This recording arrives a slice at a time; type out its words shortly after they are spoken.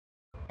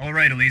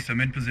Alright, Elise,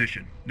 I'm in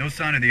position. No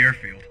sign of the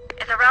airfield.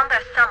 It's around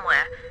there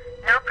somewhere.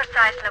 No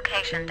precise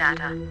location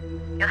data.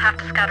 You'll have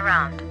to scout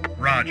around.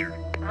 Roger.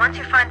 Once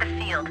you find the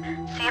field,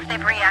 see if they've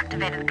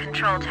reactivated the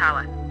control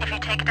tower. If you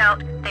take it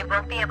out, they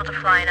won't be able to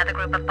fly another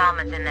group of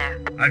bombers in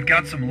there. I've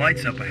got some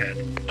lights up ahead.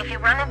 If you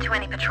run into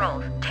any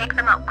patrols, take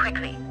them out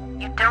quickly.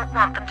 You don't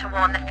want them to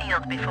warn the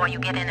field before you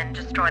get in and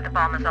destroy the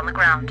bombers on the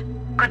ground.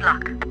 Good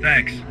luck.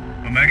 Thanks.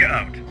 Omega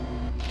out.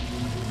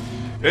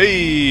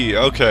 Hey,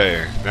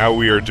 okay. Now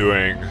we are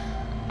doing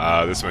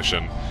this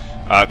mission.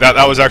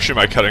 That was actually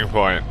my cutting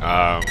point.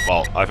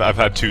 Well, I've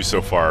had two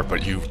so far,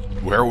 but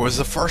where was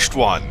the first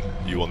one?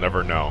 You will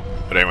never know.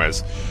 But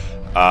anyways,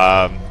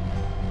 I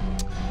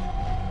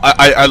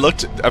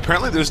looked.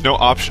 Apparently, there's no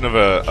option of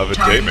a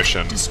day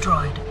mission,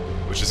 destroyed.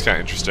 Which is kind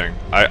of interesting.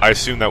 I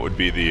assume that would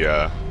be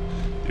the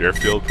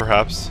airfield,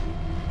 perhaps.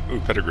 Ooh,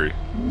 pedigree.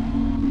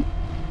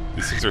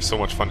 These things are so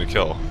much fun to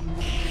kill.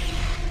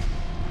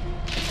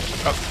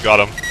 Oh, got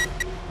him.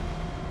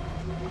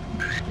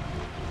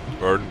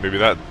 Or maybe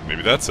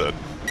that's it.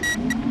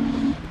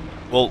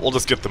 We'll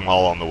just get them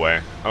all on the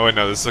way. Oh wait,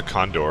 no, this is a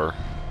condor.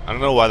 I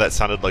don't know why that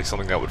sounded like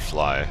something that would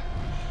fly.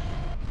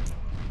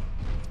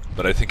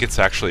 But I think it's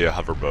actually a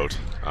hoverboat.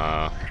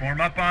 Form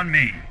up on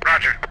me.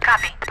 Roger.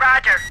 Copy.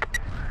 Roger.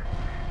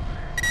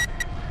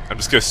 I'm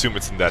just gonna assume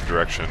it's in that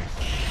direction.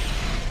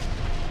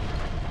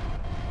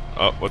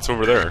 Oh, what's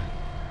over there?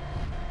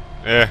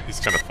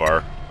 He's kind of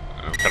far.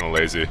 I'm kind of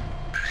lazy.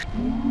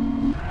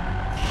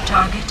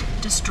 Target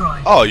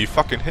destroyed. Oh, you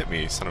fucking hit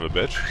me, son of a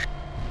bitch.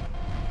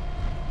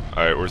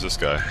 Alright, where's this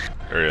guy?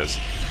 There he is.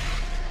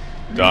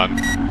 Done.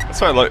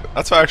 That's why I like.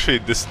 That's why actually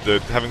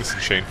having this in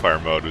chain fire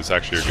mode was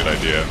actually a good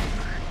idea.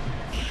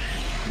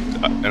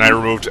 And I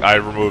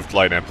removed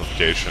light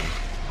amplification.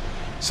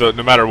 So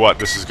no matter what,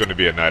 this is going to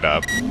be a night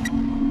app.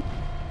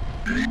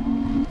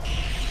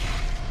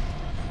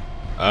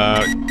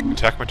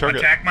 Attack my target.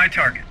 Attack my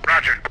target.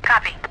 Roger.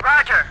 Copy.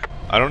 Roger.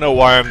 I don't know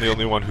why I'm the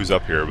only one who's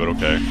up here, but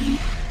okay.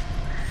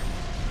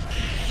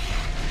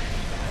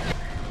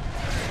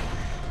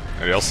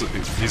 And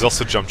he's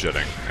also jump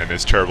jetting and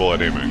is terrible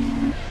at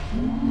aiming.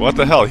 What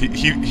the hell?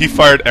 He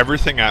fired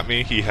everything at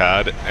me he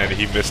had, and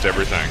he missed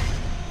everything.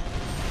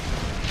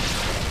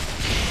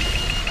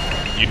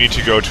 You need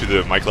to go to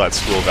the Michelad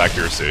School of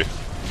Accuracy.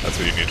 That's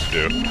what you need to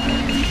do.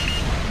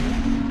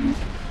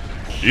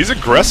 He's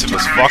aggressive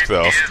as fuck,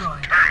 though.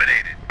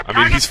 I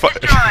mean, he's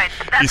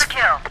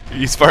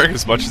firing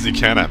as much as he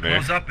can at me.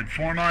 Close up and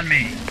form on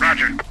me.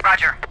 Roger.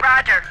 Roger.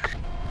 Roger.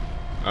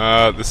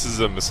 This is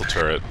a missile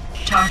turret.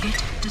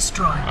 Target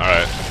destroyed.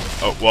 Alright.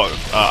 Oh, well,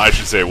 I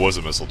should say it was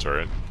a missile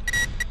turret.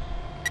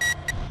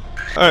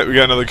 Alright, we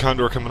got another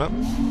condor coming up.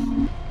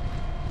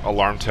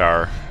 Alarm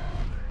tower.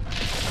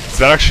 Does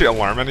that actually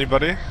alarm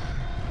anybody?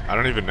 I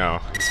don't even know.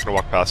 I'm just gonna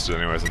walk past it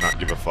anyways and not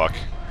give a fuck.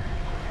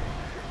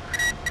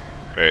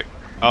 Wait.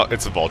 Oh,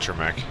 it's a vulture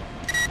mech.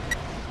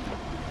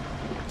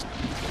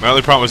 My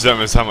only problem with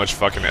them is how much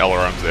fucking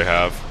LRMs they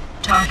have.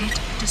 Target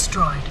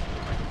destroyed.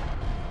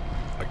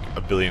 Like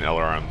a billion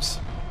LRMs.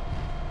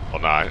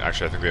 Well, nah,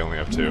 actually I think they only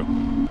have 2.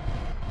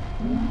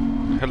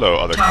 Hello,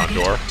 other Target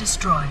condor.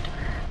 Destroyed.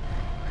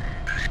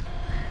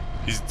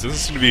 He doesn't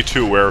seem to be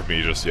too aware of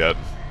me just yet.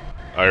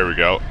 Oh, here we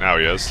go. Now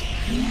he is.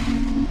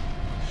 I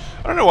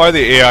don't know why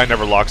the AI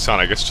never locks on.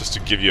 I guess just to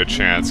give you a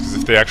chance, because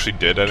if they actually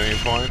did at any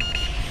point...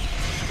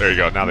 There you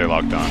go, now they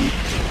locked on.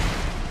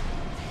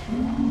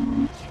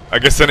 I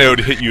guess then it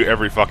would hit you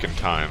every fucking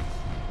time.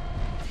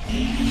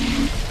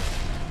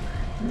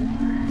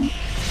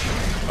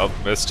 Oh,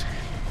 missed.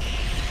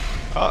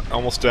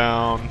 Almost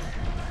down.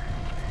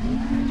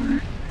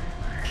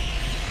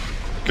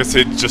 Guess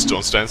they just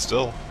don't stand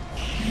still.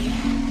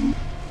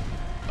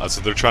 That's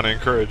what they're trying to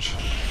encourage.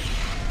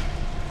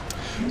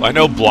 Well, I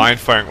know blind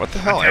firing. What the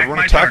hell? Everyone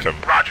attack him.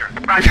 Roger.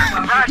 Roger.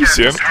 Roger. You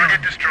see him?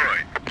 Target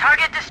destroyed.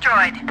 Target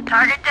destroyed.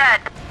 Target dead.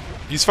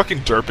 He's fucking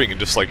derping and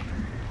just like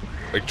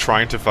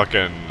trying to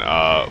fucking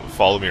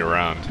follow me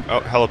around.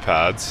 Oh,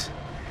 helipads.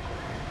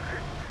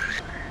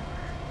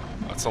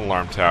 That's an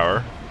alarm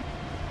tower.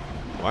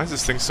 Why is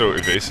this thing so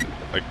evasive?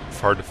 Like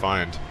hard to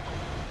find.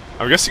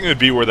 I'm guessing it would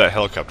be where that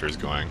helicopter is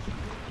going.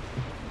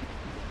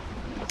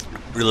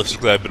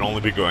 Realistically, I've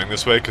only been going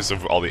this way because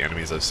of all the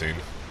enemies I've seen.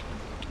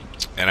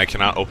 And I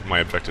cannot open my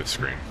objective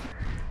screen.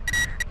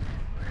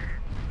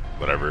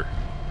 Whatever.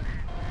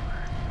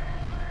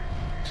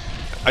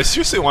 I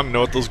seriously want to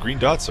know what those green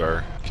dots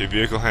are. Okay,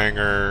 vehicle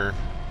hangar,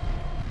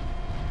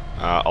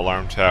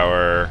 alarm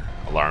tower,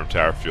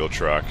 fuel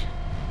truck.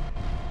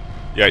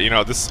 Yeah, you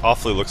know, this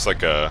awfully looks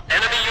like a...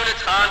 Enemy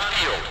units on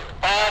field.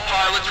 All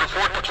pilots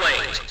report to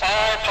planes.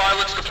 All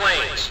pilots to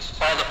planes.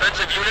 All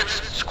defensive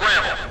units,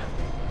 scramble.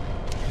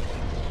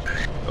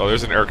 Oh,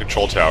 there's an air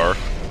control tower.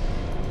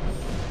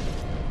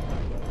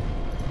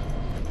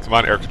 Come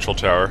on, air control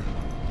tower.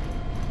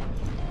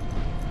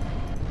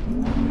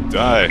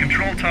 Die.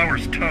 Control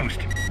tower's toast.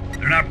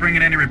 They're not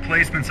bringing any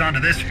replacements onto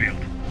this field.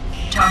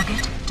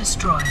 Target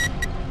destroyed.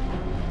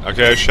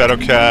 Okay,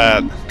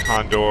 Shadowcat,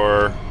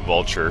 Condor,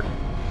 Vulture.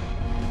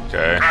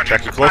 Okay,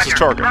 check your closest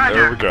target.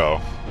 There we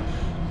go.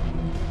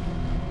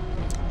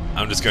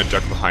 I'm just gonna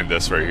duck behind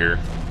this right here.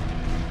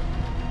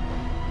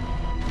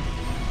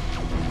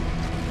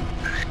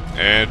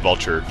 And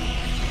vulture.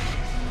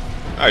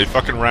 Ah, you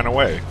fucking ran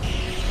away.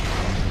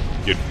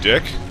 You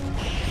dick.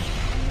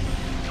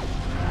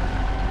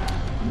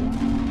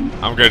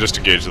 I'm gonna just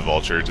engage the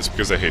vulture, just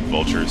because I hate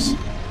vultures.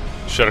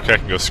 Shadowcat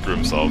can go screw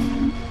himself.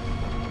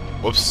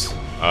 Whoops.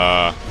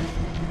 High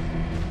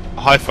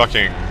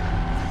fucking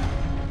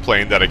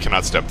plane that I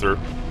cannot step through.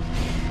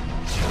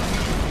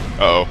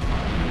 Uh-oh.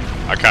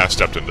 I kind of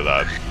stepped into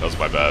that. That was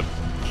my bad.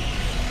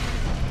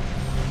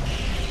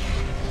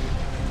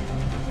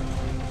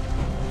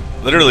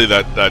 Literally,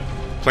 that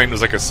plane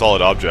was like a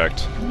solid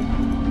object.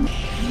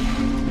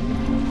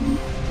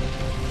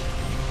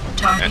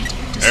 Target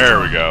There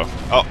destroyed. we go.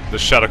 Oh, the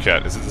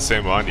Shadowcat. Is it the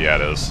same one? Yeah,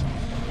 it is.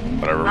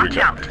 Whatever, we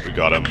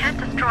got him. You can't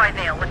destroy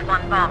Vale with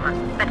one bomber,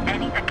 but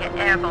any that get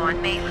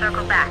airborne may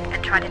circle back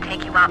and try to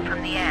take you out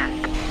from the air.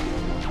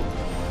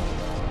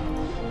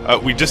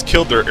 We just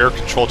killed their air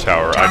control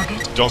tower. I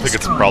Target don't think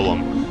it's a destroyed.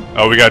 problem.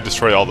 Oh, we gotta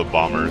destroy all the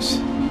bombers.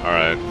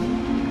 Alright.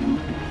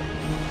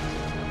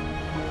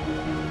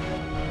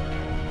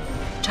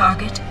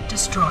 Target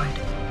destroyed.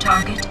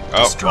 Target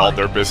Oh, destroyed. well,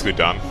 they're basically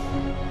done.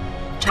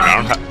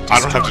 Target I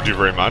don't have to do destroyed.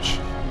 very much.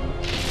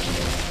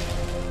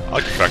 I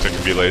like the fact I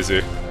can be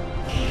lazy.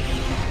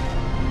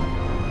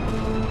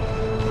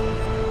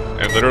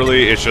 And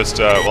literally, it's just,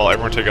 well,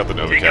 everyone take out the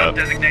Take out Novacat.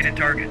 designated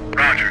target.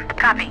 Roger.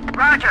 Copy.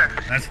 Roger.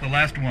 That's the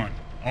last one.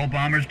 All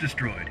bombers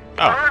destroyed.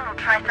 Oh, Roland will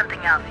try something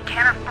else. He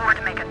can't afford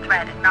to make a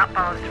threat and not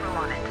follow through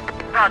on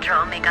it. Roger,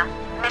 Omega.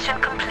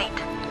 Mission complete.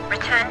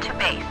 Return to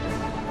base.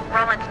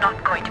 Roland's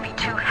not going to be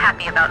too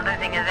happy about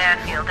losing his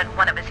airfield and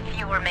one of his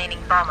few remaining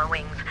bomber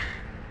wings.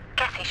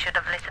 Guess he should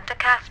have listened to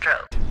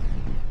Castro.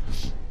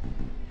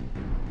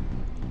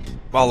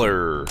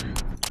 Mahler.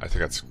 I think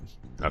that's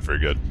not very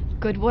good.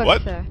 Good work,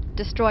 What? sir.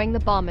 Destroying the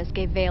bombers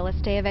gave Vale a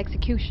stay of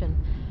execution.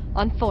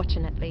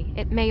 Unfortunately,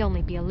 it may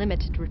only be a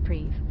limited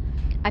reprieve.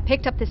 I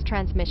picked up this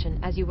transmission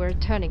as you were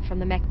returning from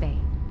the mech bay.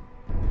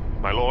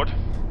 My lord,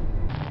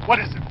 What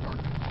is it, Burke?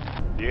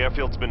 the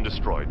airfield's been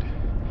destroyed.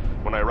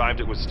 When I arrived,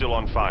 it was still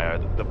on fire.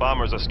 The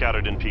bombers are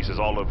scattered in pieces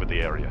all over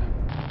the area.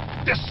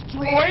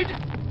 Destroyed?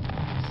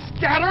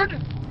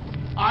 Scattered?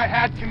 I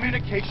had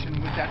communication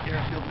with that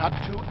airfield not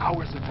 2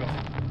 hours ago.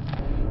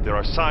 There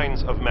are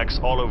signs of mechs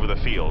all over the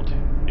field.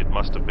 It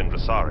must have been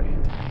Vasari.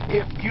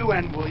 If you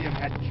and William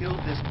had killed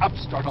this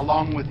upstart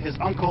along with his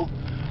uncle,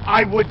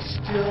 I would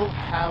still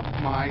have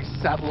my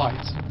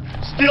satellites,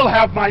 still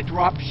have my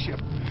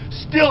dropship,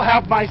 still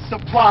have my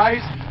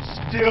supplies,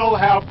 still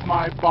have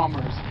my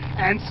bombers,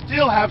 and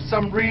still have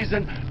some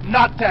reason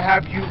not to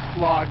have you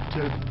flogged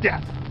to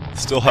death.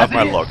 Still have As it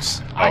my is,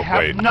 looks. I Oh, have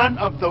wait. none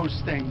of those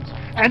things,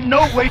 and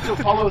no way to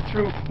follow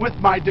through with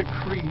my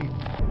decree.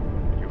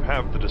 You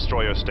have the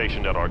destroyer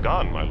stationed at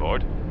Argonne, my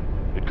lord.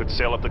 It could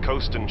sail up the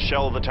coast and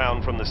shell the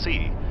town from the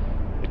sea.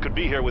 It could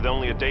be here with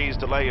only a day's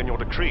delay in your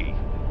decree.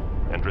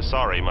 And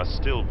Risari must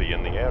still be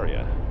in the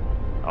area.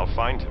 I'll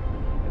find him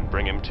and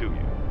bring him to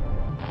you.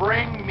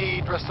 Bring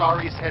me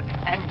Dressari's head,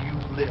 and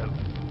you live.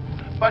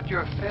 But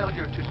your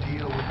failure to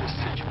deal with this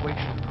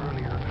situation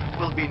earlier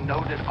will be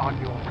noted on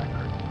your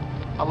record,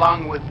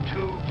 along with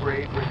 2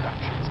 grade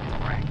reductions in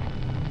rank.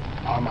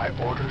 Are my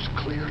orders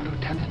clear,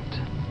 Lieutenant?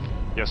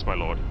 Yes, my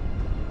lord.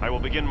 I will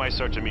begin my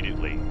search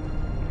immediately.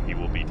 He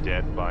will be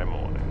dead by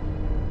morning.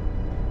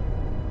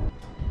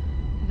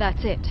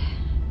 That's it.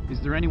 Is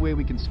there any way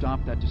we can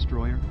stop that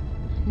destroyer?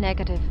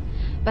 Negative.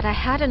 But I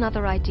had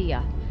another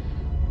idea.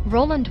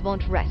 Roland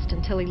won't rest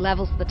until he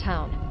levels the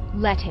town.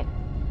 Let him.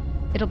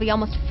 It'll be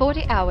almost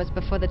 40 hours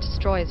before the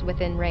destroyer's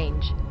within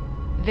range.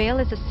 Vale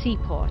is a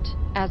seaport,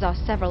 as are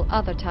several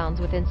other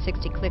towns within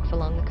 60 clicks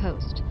along the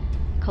coast.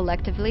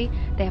 Collectively,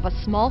 they have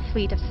a small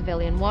fleet of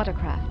civilian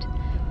watercraft.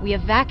 We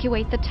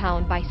evacuate the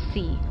town by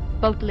sea,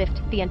 boat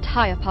lift the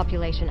entire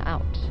population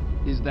out.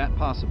 Is that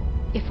possible?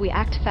 If we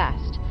act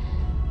fast.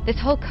 This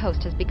whole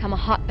coast has become a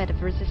hotbed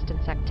of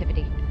resistance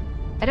activity.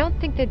 I don't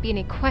think there'd be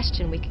any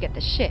question we could get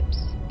the ships.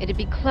 It'd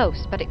be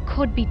close, but it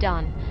could be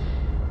done.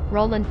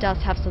 Roland does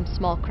have some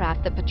small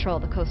craft that patrol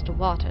the coastal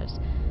waters.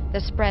 They're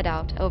spread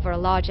out over a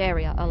large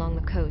area along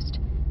the coast.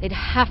 They'd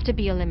have to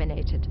be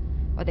eliminated,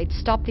 or they'd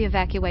stop the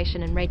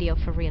evacuation and radio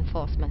for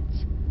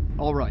reinforcements.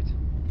 All right.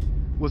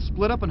 We'll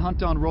split up and hunt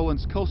down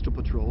Roland's coastal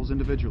patrols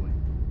individually.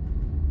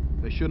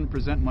 They shouldn't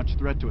present much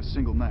threat to a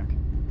single mech.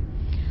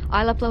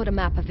 I'll upload a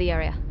map of the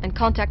area and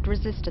contact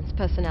resistance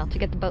personnel to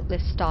get the boat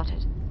list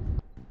started.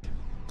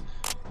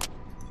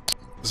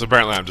 So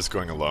apparently I'm just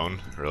going alone,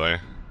 really.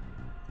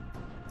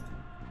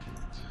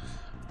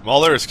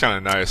 Mahler is kind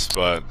of nice,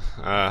 but,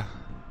 okay,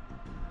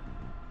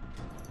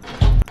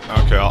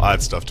 I'll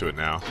add stuff to it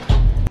now.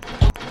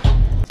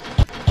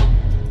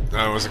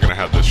 I wasn't gonna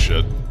have this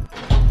shit.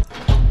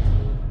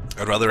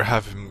 I'd rather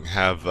have him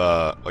have,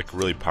 like,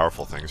 really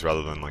powerful things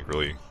rather than, like,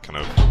 really kind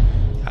of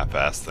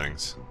half-assed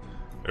things.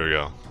 There we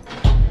go.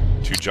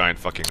 2 giant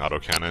fucking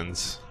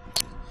autocannons.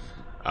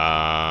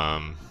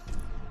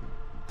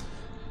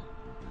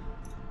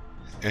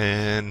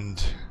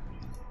 And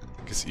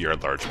I guess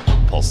large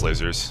pulse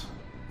lasers.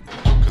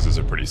 because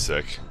those are pretty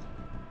sick.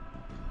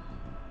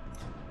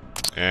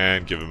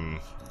 And give him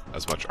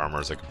as much armor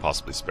as I could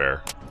possibly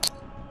spare.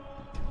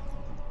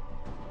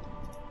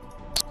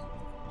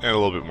 And a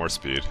little bit more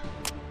speed.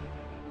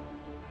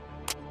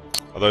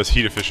 Although his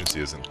heat efficiency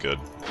isn't good,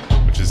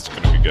 which is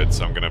going to be good,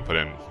 so I'm going to put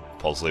in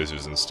pulse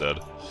lasers instead.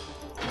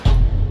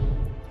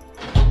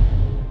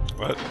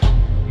 What?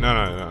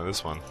 No,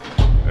 this one.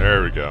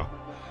 There we go.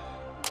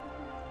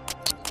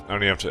 I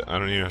don't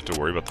even have to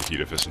worry about the heat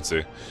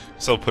efficiency.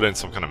 So I'll put in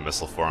some kind of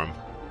missile for him.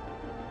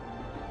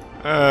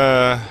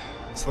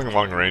 Something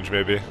long range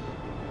maybe.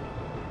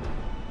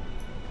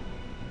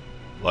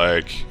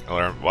 Like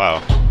alarm.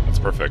 Wow, that's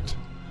perfect.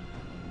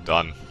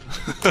 Done.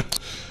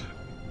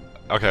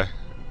 Okay.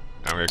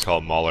 I'm gonna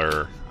call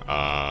Mauler,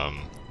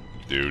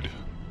 dude.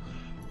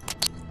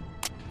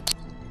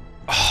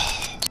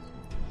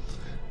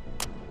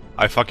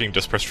 I fucking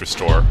just pressed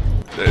restore.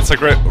 It's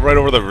like right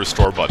over the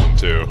restore button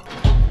too.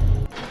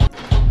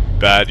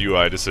 Bad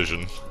UI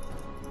decision.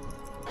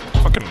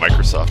 Fucking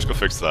Microsoft, go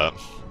fix that.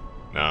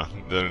 No,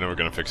 they're never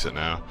gonna fix it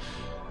now.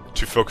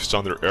 Too focused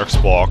on their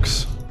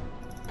Xbox.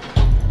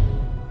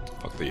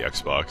 Fuck the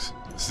Xbox.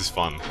 This is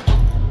fun.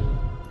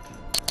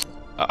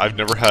 I've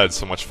never had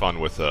so much fun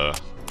with the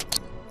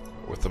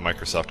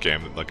Microsoft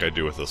game like I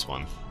do with this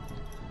one.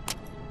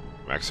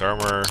 Max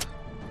armor.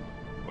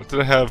 What did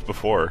I have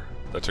before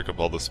that took up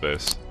all the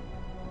space?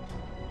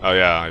 Oh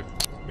yeah, I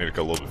made it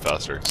go a little bit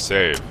faster.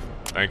 Save.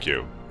 Thank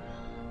you.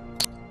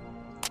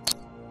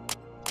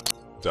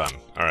 Done.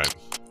 Alright.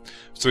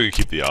 Still you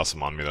keep the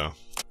awesome on me though.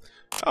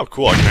 Oh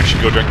cool, I can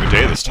actually go during the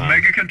day this time.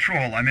 Omega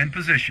Control, I'm in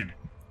position.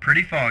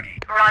 Pretty foggy.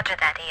 Roger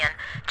that, Ian.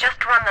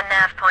 Just run the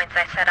nav points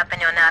I set up in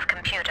your nav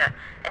computer,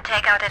 and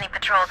take out any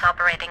patrols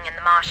operating in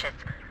the marshes.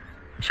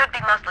 Should be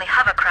mostly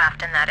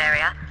hovercraft in that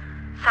area.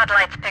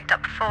 Satellites picked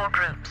up 4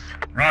 groups.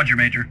 Roger,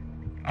 Major.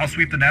 I'll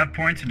sweep the nav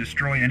points and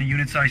destroy any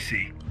units I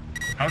see.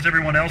 How's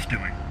everyone else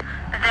doing?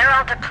 They're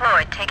all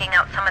deployed, taking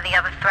out some of the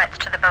other threats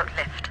to the boat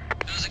lift.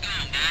 How's it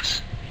going,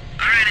 boss?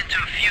 I ran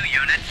into a few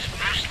units,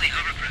 mostly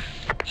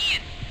hovercraft.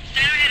 Ian,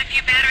 Steiner had a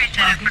few batteries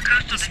set up for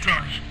coastal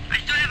defense.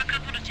 I still have a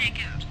couple to take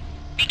out.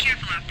 Be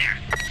careful out there.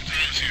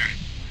 Controls here.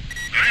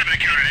 I haven't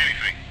encountered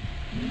anything.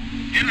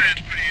 Inlet's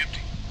pretty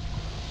empty.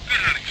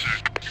 Good hunting, sir.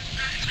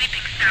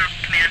 Sweeping south,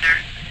 Commander.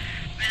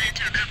 Ran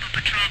into a couple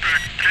patrol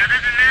boats, but other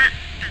than that,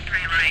 been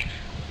pretty light.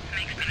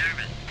 Makes me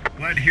nervous.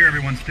 Glad to hear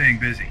everyone's staying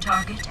busy.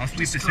 I'll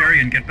sweep this area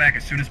and get back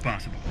as soon as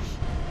possible.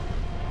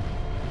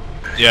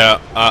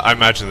 Yeah, I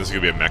imagine there's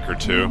gonna be a mech or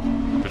two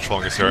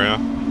patrolling this area.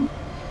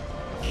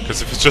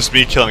 Because if it's just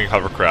me killing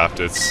hovercraft,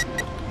 it's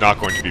not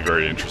going to be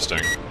very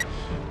interesting.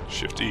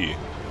 Shift E.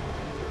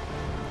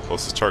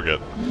 Closest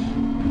target.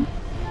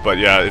 But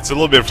yeah, it's a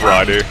little bit of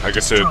variety. I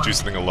guess to do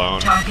something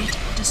alone.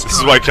 This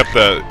is why I kept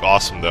the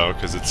awesome though,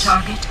 because it's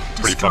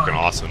pretty fucking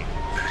awesome.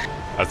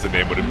 As the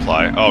name would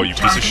imply. Oh, you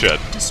piece of shit.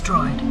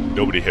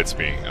 Nobody hits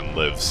me and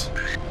lives.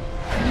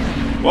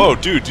 Whoa,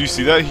 dude, do you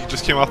see that? He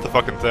just came off the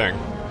fucking thing.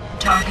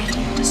 Target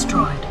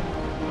destroyed.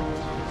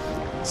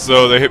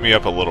 So they hit me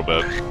up a little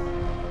bit.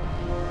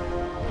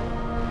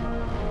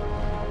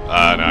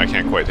 No, I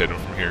can't quite hit him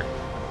from here.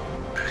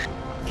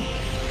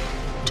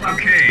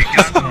 Okay,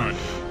 got one.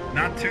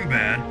 Not too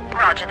bad.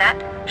 Roger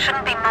that.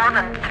 Shouldn't be more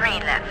than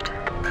 3 left.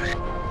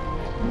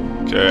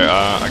 Okay,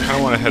 I kind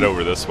of want to head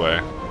over this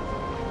way.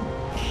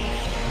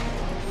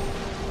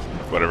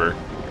 Whatever.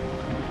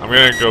 I'm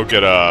gonna go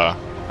get a...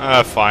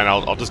 fine,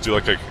 I'll just do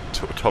like a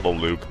total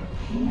loop.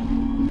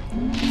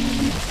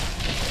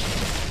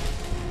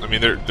 I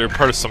mean, they're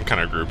part of some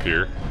kind of group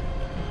here.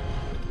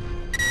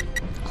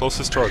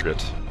 Closest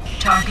target.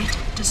 Target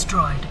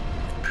destroyed.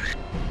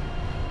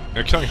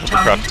 Now, killing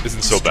hovercraft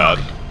isn't so bad.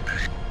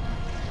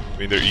 I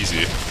mean, they're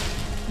easy.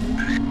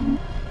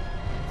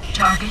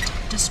 Target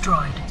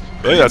destroyed.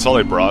 Really, that's all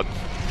they brought?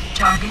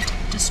 Target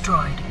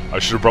destroyed. I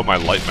should have brought my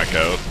light mech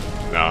out.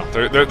 No,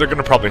 they're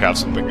gonna probably have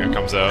something that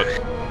comes out.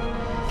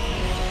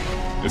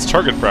 It's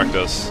target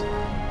practice.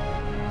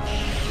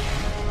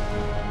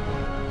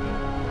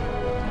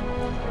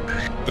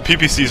 The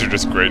PPCs are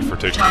just great for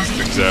taking these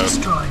things out.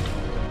 Destroyed.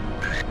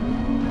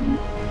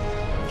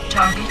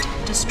 Target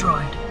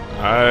destroyed.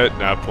 Alright,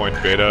 nav point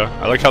beta.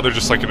 I like how they're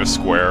just like in a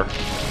square.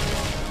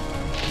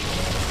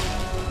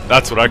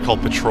 That's what I call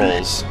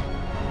patrols.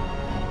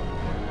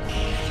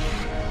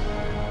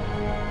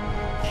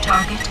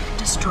 Target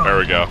destroyed. There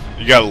we go.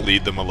 You gotta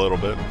lead them a little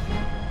bit.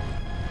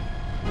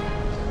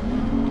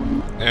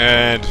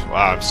 And,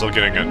 wow, I'm still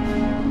getting it.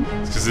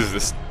 It's because this is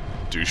this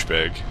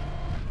douchebag.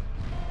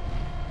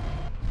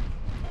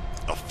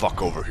 The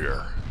fuck over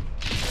here.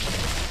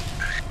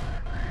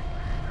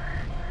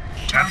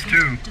 That's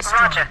 2.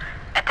 Roger.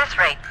 At this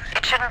rate,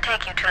 it shouldn't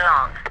take you too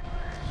long.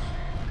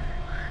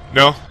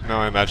 No,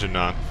 I imagine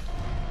not.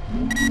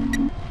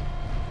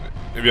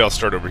 Maybe I'll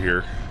start over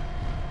here.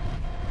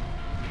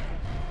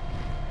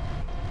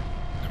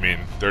 I mean,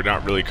 they're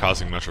not really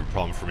causing much of a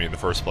problem for me in the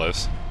first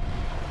place.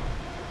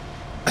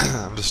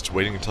 I'm just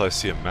waiting until I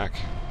see a mech.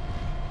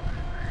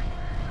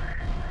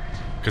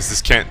 Because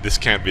this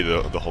can't be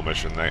the whole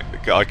mission.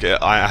 Like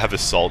I have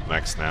assault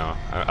mechs now.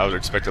 I would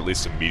expect at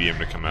least a medium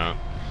to come out.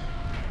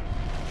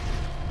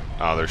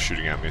 Oh, they're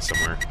shooting at me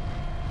somewhere.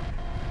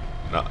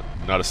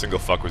 Not a single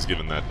fuck was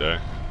given that day.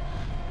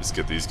 Just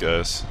get these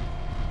guys.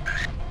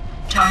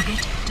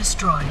 Target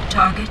destroyed.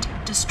 Target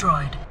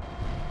destroyed.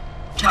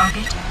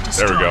 Target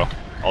destroyed. There we go.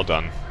 All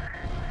done.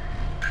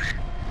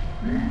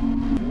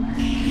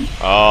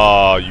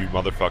 Oh, you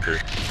motherfucker.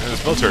 And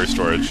there's military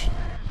storage.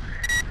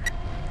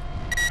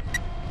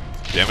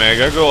 Damn it, I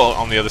gotta go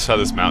on the other side of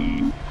this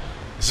mountain.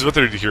 This is what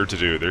they're here to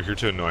do. They're here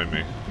to annoy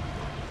me.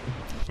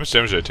 How much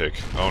damage did I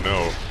take? Oh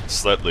no.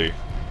 Slightly.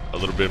 A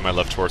little bit in my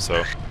left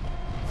torso.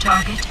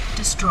 Target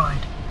destroyed.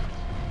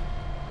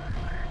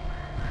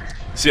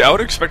 See, I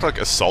would expect like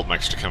assault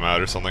mechs to come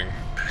out or something.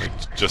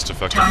 Like, just to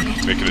fucking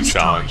make it a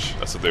challenge.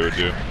 That's what they would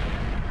do.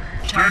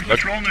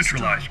 Control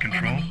neutralized,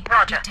 Control.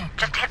 Roger.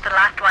 Just hit the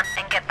last one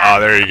and get back. Ah,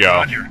 there you go.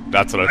 Roger.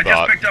 That's what I I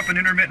thought. just picked up an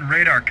intermittent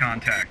radar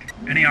contact.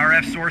 Any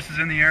RF sources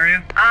in the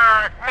area?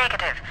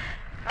 Negative.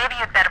 Maybe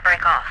you'd better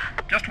break off.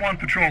 Just one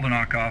patrol to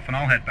knock off, and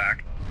I'll head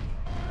back.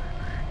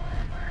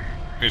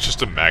 It's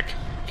just a mech.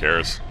 Who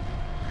cares?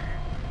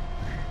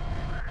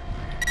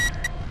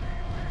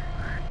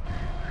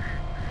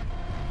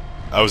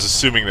 I was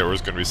assuming there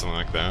was going to be something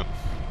like that.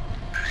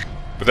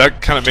 But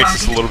that kind of makes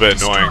this a little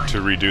bit annoying to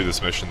redo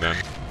this mission then.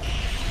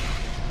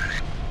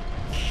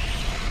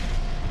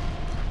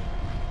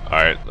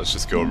 Alright, let's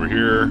just go over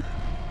here.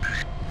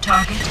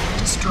 Target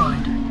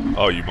destroyed.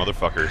 Oh, you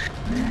motherfucker.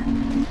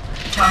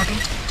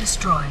 Target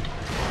destroyed.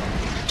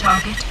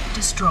 Target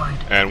destroyed.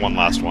 And one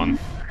last one.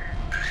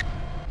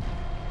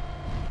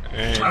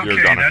 And you're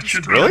Okay, gone. that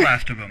should be Really? the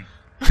last of them.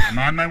 I'm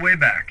on my way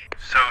back.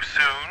 So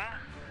soon?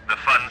 The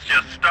fun's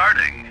just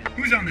starting.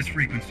 Who's on this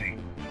frequency?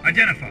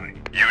 Identify.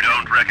 You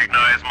don't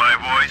recognize my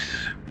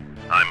voice?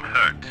 I'm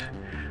hurt.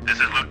 This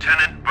is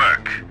Lieutenant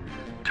Burke.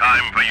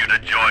 Time for you to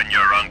join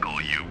your uncle,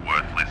 you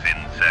worthless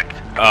insect.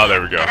 Oh,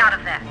 there we go. Get out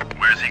of there.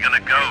 Where's he gonna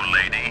go,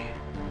 lady?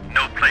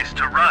 No place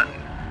to run.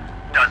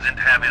 Doesn't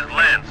have his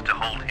lance to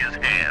hold his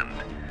hand.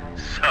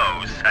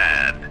 So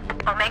sad.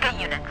 Omega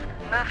units,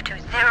 move to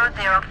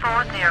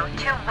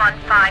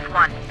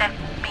 00402151. Best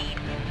speed.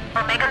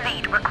 Omega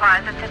lead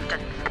requires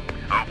assistance.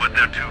 Oh, but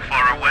they're too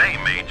far away,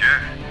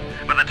 Major.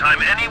 By the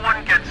time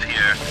anyone gets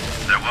here,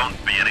 there won't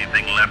be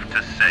anything left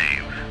to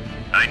save.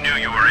 I knew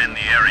you were in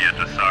the area,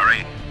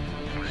 Dasari.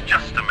 It was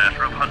just a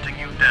matter of hunting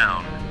you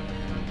down.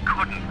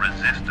 Couldn't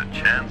resist a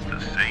chance to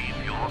save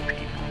your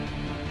people.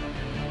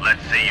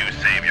 Let's see you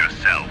save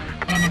yourself.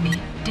 Enemy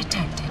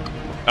detected.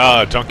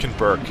 Duncan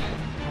Burke.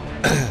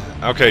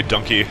 Okay,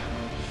 Donkey.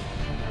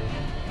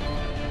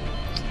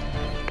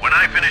 When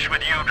I finish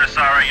with you,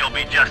 Dasari, you'll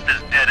be just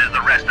as dead as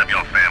the rest of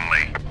your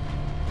family.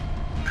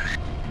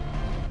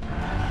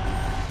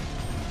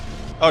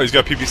 Oh, he's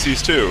got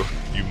PPCs too.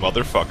 You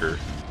motherfucker.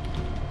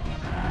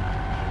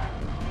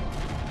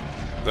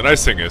 The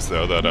nice thing is,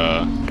 though, that,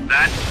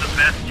 That's the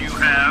best you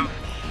have?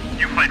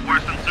 You fight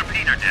worse than Sir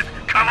Peter did.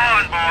 Come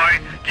on, boy!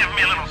 Give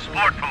me a little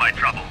sport for my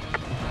trouble.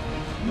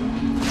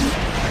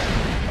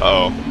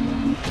 Uh-oh.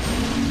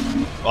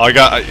 Well,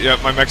 yeah,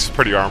 my mech's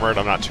pretty armored.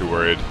 I'm not too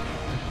worried.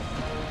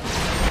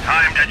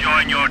 Time to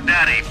join your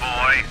daddy,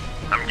 boy.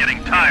 I'm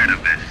getting tired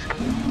of this.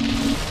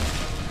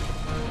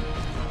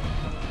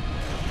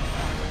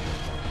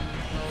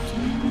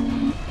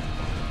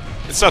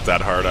 It's not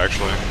that hard,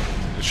 actually.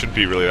 It shouldn't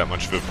be really that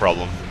much of a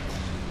problem.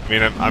 I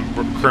mean, I'm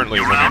currently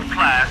You're running...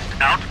 outclassed,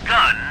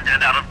 outgunned,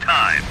 and out of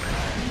time.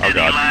 Oh, Any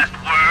God. last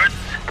words?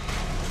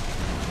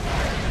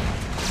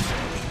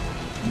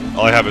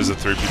 All I have is the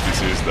 3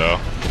 PPCs, though.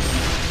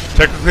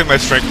 Technically, my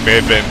strength may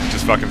have been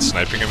just fucking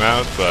sniping him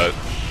out, but...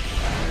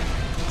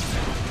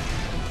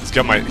 He's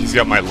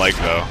got my leg,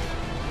 though.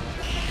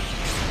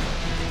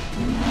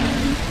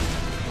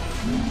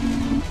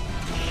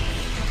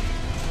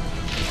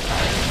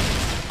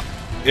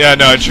 Yeah,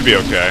 no, it should be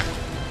okay.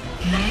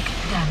 Leg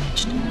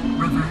damaged.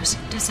 Reverse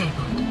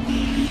disabled.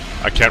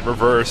 I can't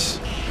reverse.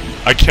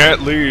 I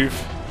can't leave.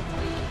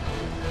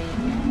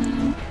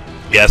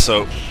 Yeah,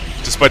 so,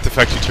 despite the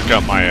fact you took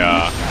out my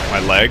my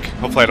leg,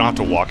 hopefully I don't have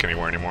to walk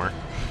anywhere anymore.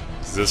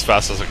 This is as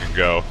fast as I can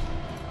go.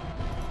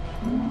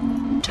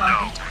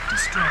 Target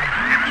destroyed.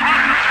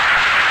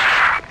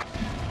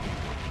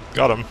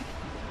 Got him.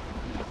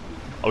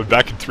 I'll be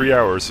back in 3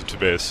 hours to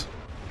base.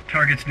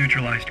 Target's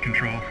neutralized,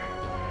 Control.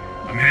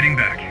 I'm heading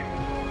back.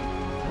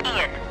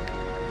 Ian,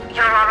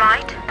 you're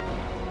alright?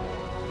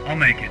 I'll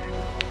make it.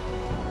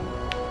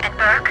 And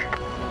Burke?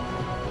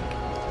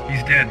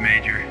 He's dead,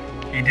 Major.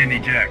 He didn't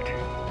eject.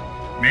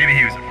 Maybe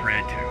he was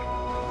afraid to.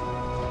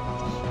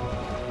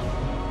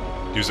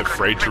 He was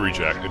afraid to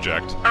eject.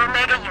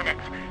 Omega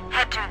units,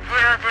 head to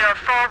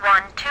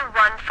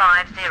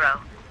 00412150.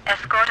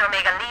 Escort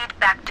Omega lead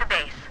back to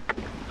base.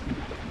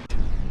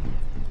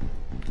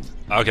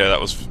 Okay, that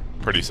was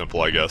pretty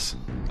simple, I guess.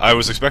 I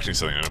was expecting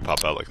something to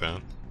pop out like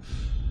that.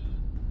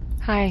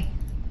 Hi.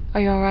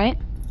 Are you alright?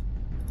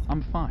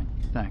 I'm fine,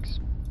 thanks.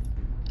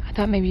 I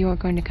thought maybe you weren't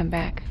going to come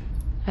back.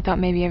 I thought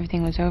maybe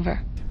everything was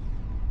over.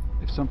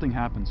 If something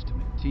happens to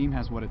me, the team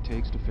has what it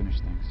takes to finish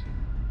things.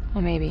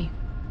 Well, maybe.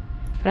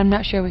 But I'm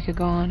not sure we could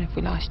go on if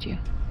we lost you.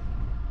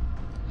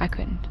 I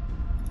couldn't.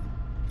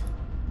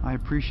 I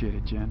appreciate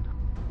it, Jen.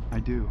 I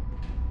do.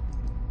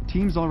 The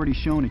team's already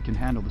shown it can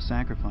handle the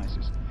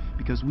sacrifices,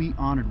 because we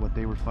honored what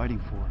they were fighting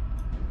for.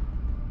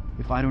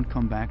 If I don't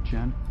come back,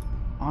 Jen,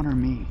 honor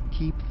me.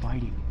 Keep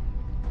fighting.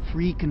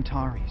 Free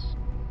Kentaris.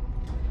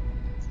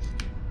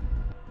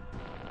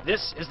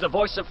 This is the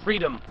voice of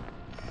freedom.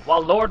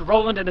 While Lord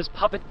Roland and his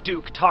puppet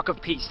Duke talk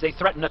of peace, they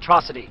threaten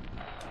atrocity.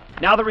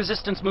 Now the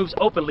Resistance moves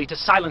openly to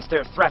silence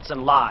their threats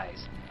and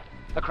lies.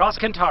 Across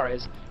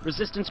Kentaris,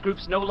 Resistance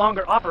groups no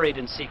longer operate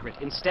in secret,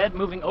 instead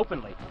moving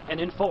openly and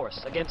in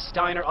force against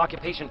Steiner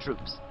occupation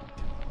troops.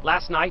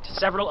 Last night,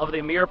 several of the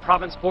Amir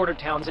province border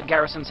towns and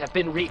garrisons have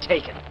been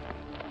retaken.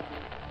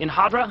 In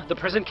Hadra, the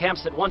prison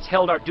camps that once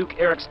held our Duke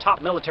Eric's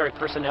top military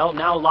personnel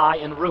now lie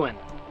in ruin.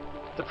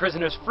 The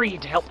prisoners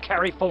freed to help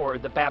carry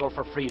forward the battle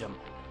for freedom.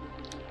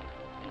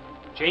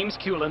 James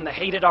Cullen, the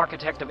hated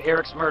architect of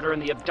Eric's murder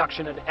and the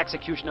abduction and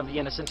execution of the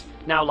innocent,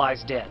 now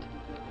lies dead.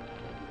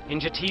 In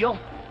Jatil,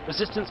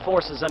 Resistance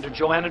forces under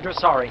Joanna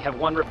Dressari have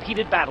won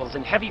repeated battles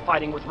in heavy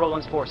fighting with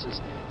Roland's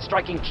forces,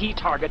 striking key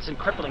targets and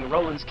crippling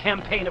Roland's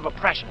campaign of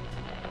oppression.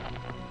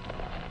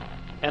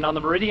 And on the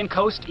Meridian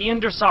coast,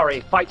 Ian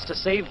Dressari fights to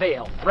save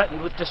Vale,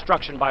 threatened with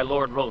destruction by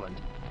Lord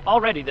Roland.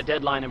 Already the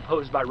deadline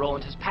imposed by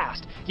Roland has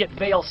passed, yet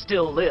Vale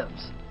still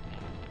lives.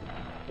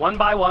 One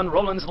by one,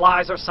 Roland's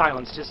lies are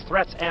silenced, his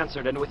threats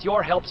answered, and with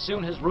your help,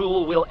 soon his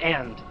rule will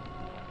end.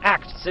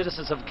 Act,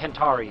 citizens of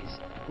Kentaris.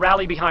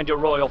 Rally behind your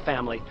royal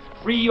family.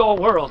 Free your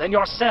world and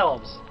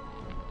yourselves.